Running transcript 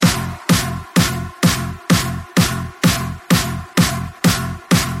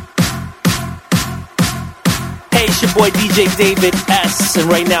It's your boy DJ David S. And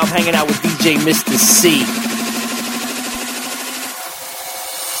right now I'm hanging out with DJ Mr. C.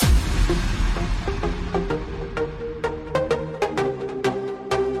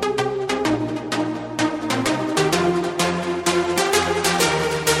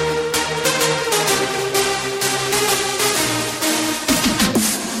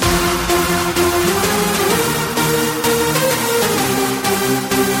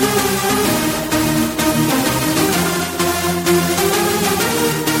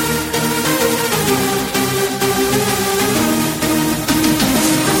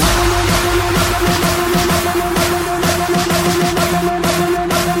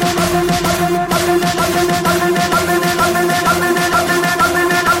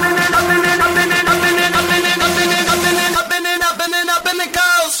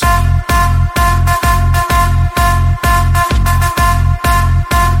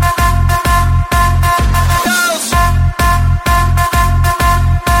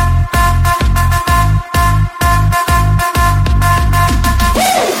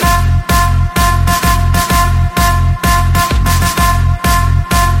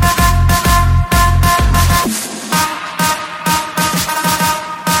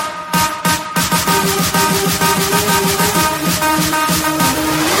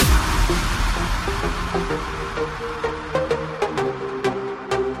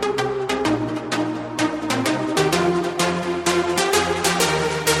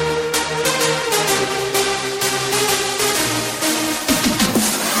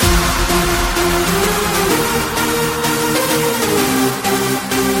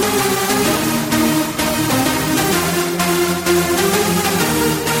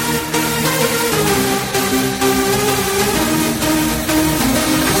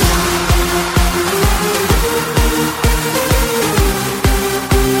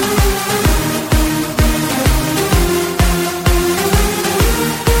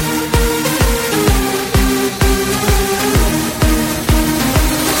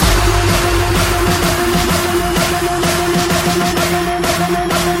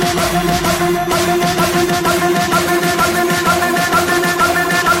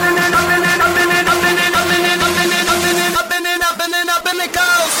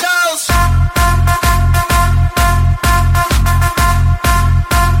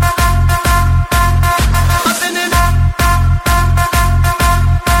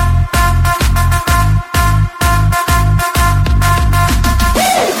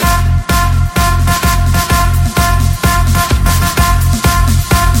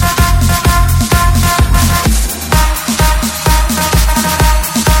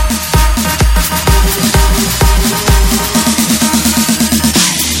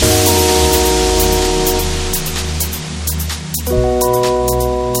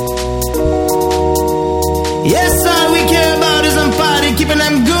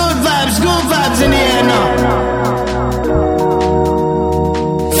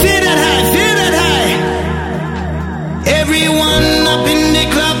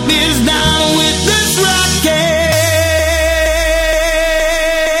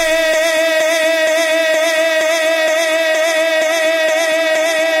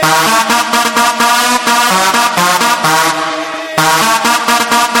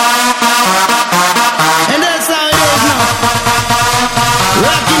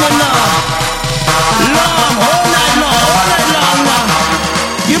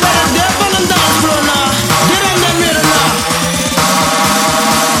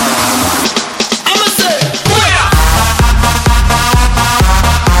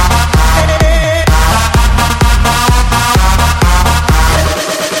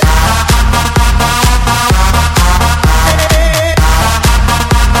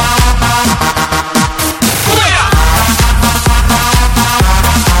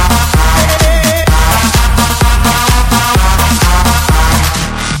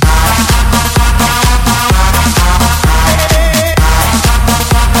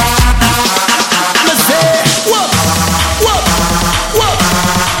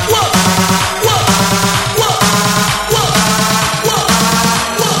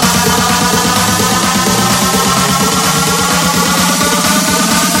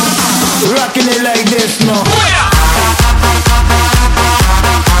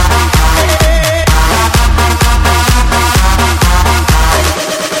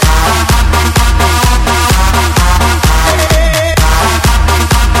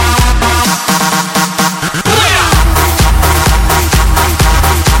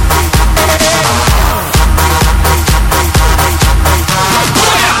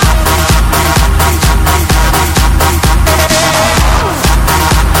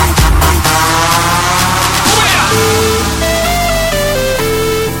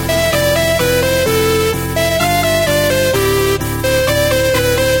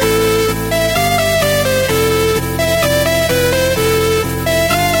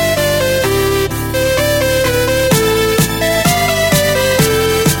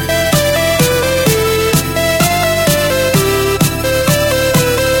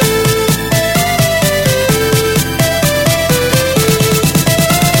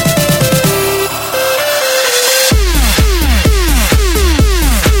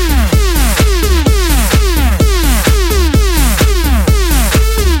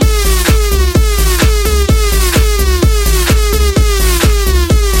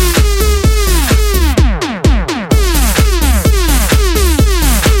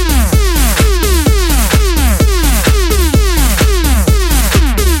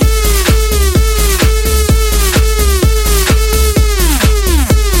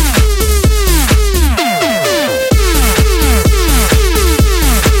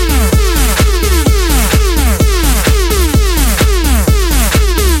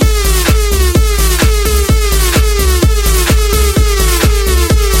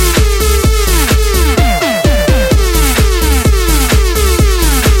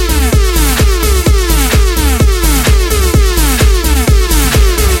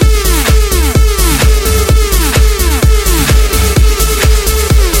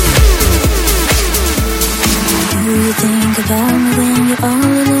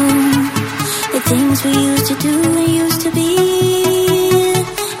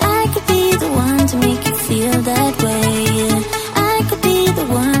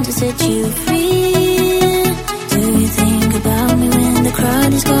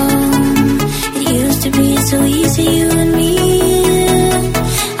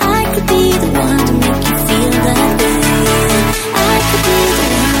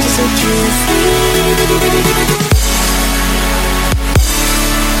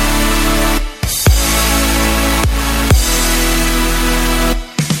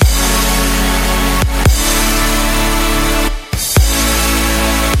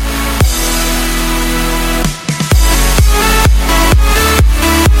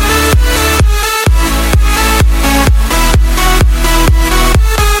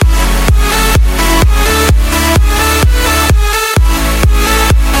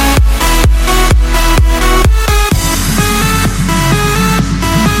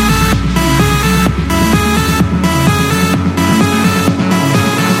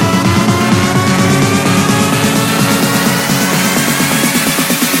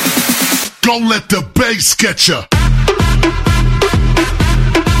 Don't let the bass get ya.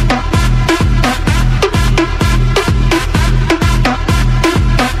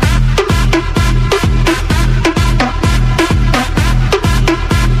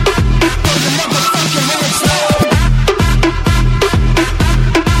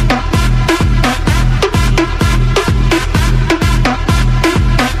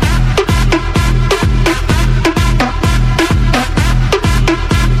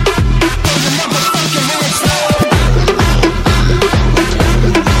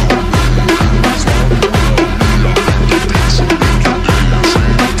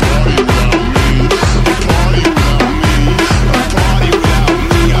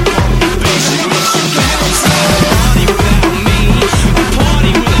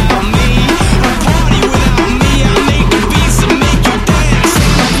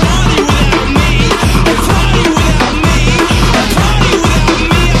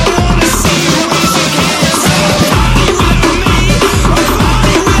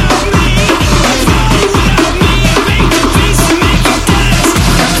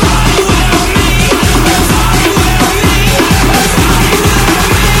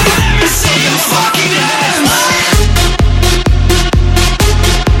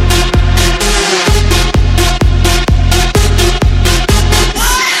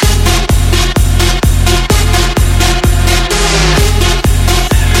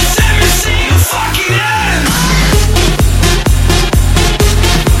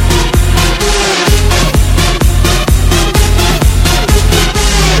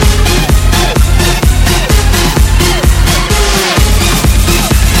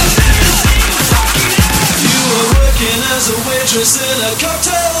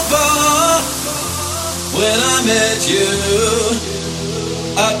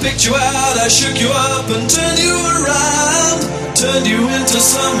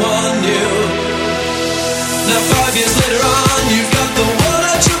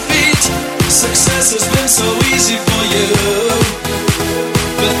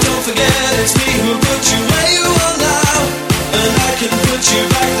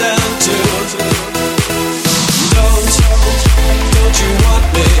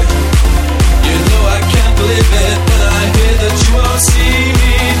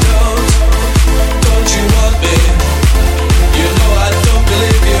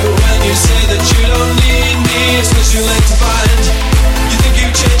 You think you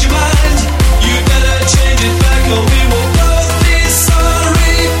change your mind? You better change it back or we will both be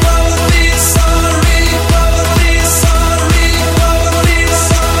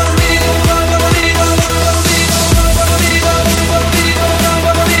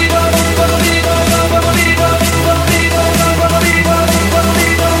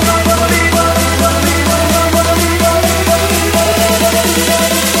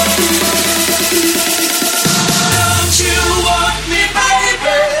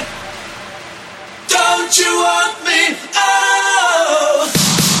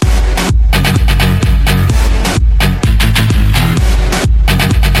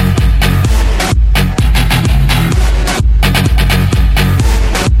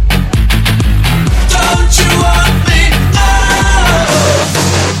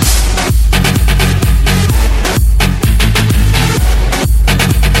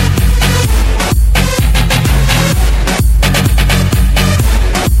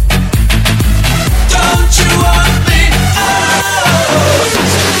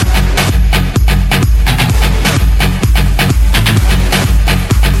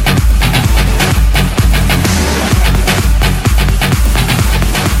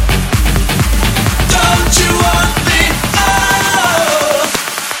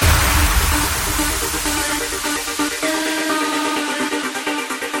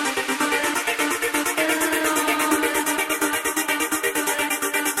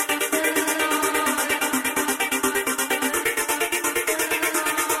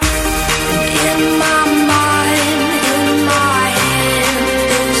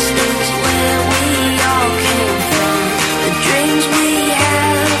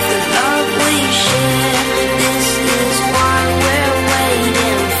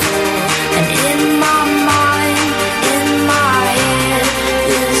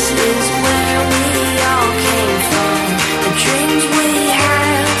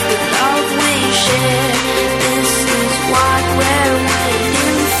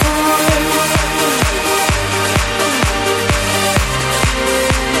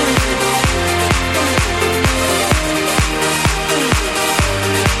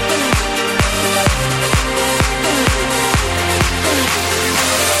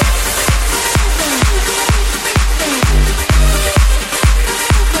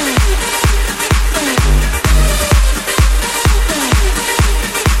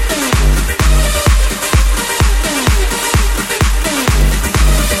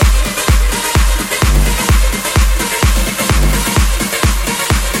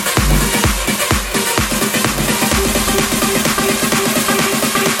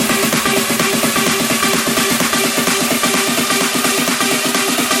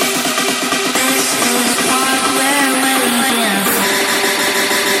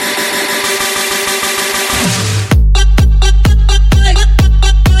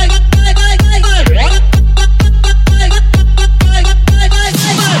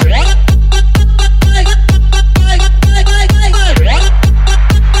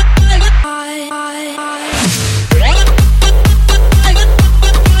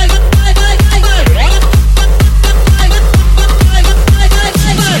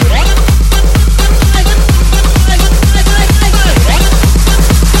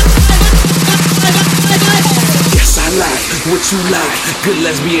you like? Good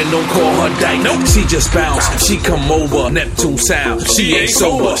lesbian, don't call her dyke. Nope. She just bounce, she come over. Neptune sound, she ain't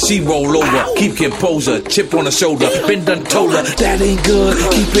sober. She roll over, keep composure. Chip on her shoulder, been done told her that ain't good.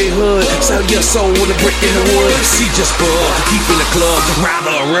 Keep it hood, sell your soul with a brick in the wood. She just bug, keep in the club.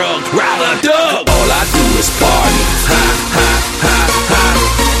 Rather a rug, rather a dub. All I do is party. Ha, ha, ha, ha.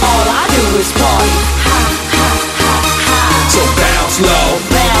 All I do is party. Ha, ha, ha, ha. So bounce low,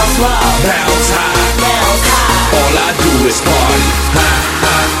 Bounce low, bounce high. bounce high. All I do is party. Ha,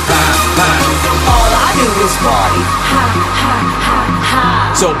 ha, ha, ha. All I do is party. Ha, ha, ha,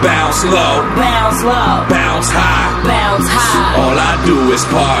 ha. So bounce low, Bounce low, bounce high. bounce high. All I do is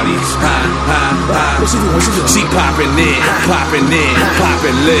party. Ha, ha, ha. She poppin' in, poppin' in,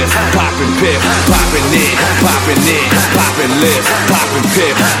 poppin' lift, poppin' pip, poppin' in, poppin' in, poppin' lift, poppin'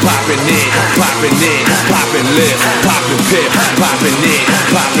 pip, poppin' in, poppin' in, poppin' lift, poppin' pip, poppin' in,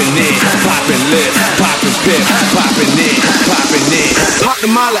 poppin' in, poppin' lift, poppin' pip, poppin' in, poppin' in. Pop the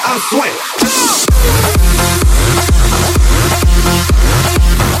molly, I'm sweat.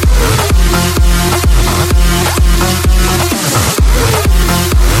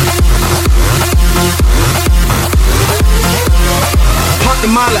 Pop the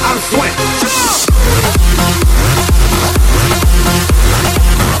molly, I'm sweat.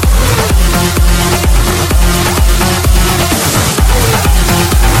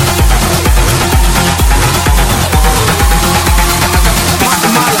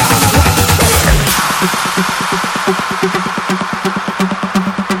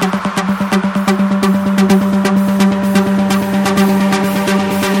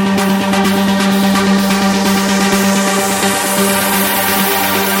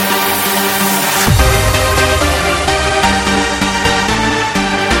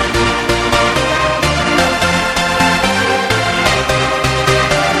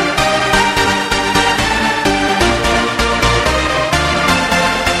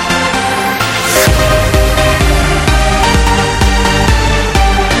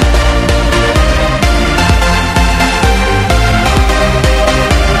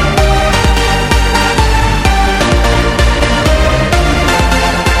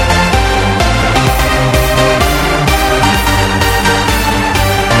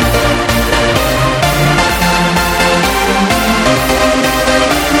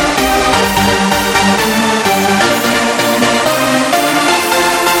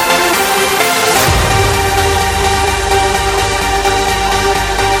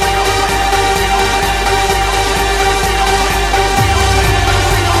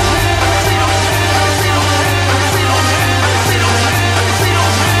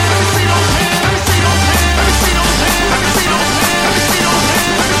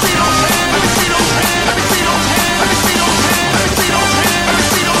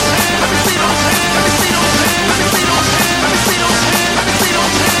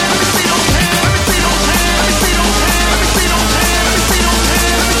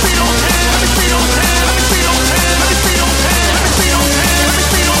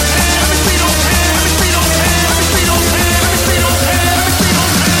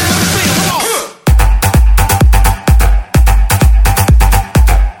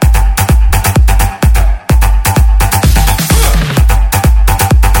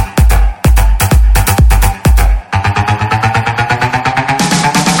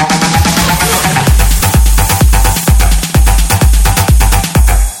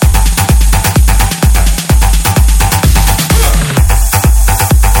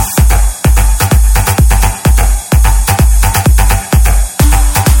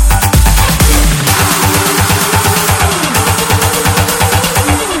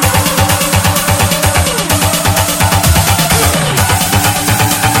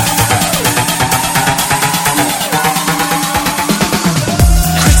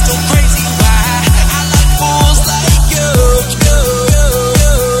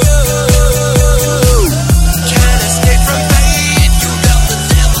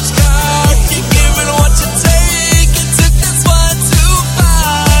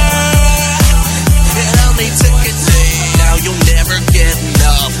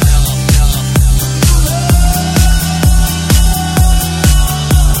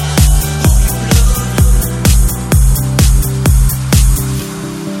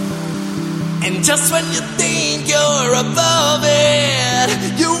 Just when you think you're above it,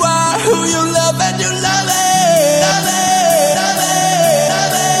 you are who you love and you love it. Love it, love it,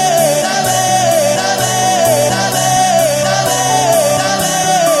 love it, love it, love it, love it, love it, love it, love it, love it,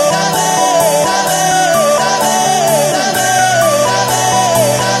 love it, love it, love it, love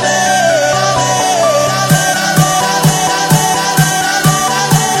it.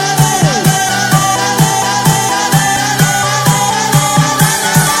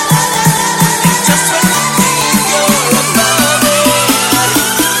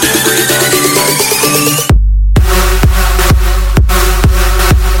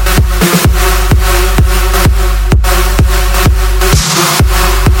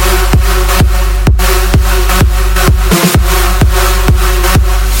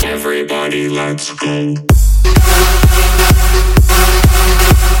 Let's go.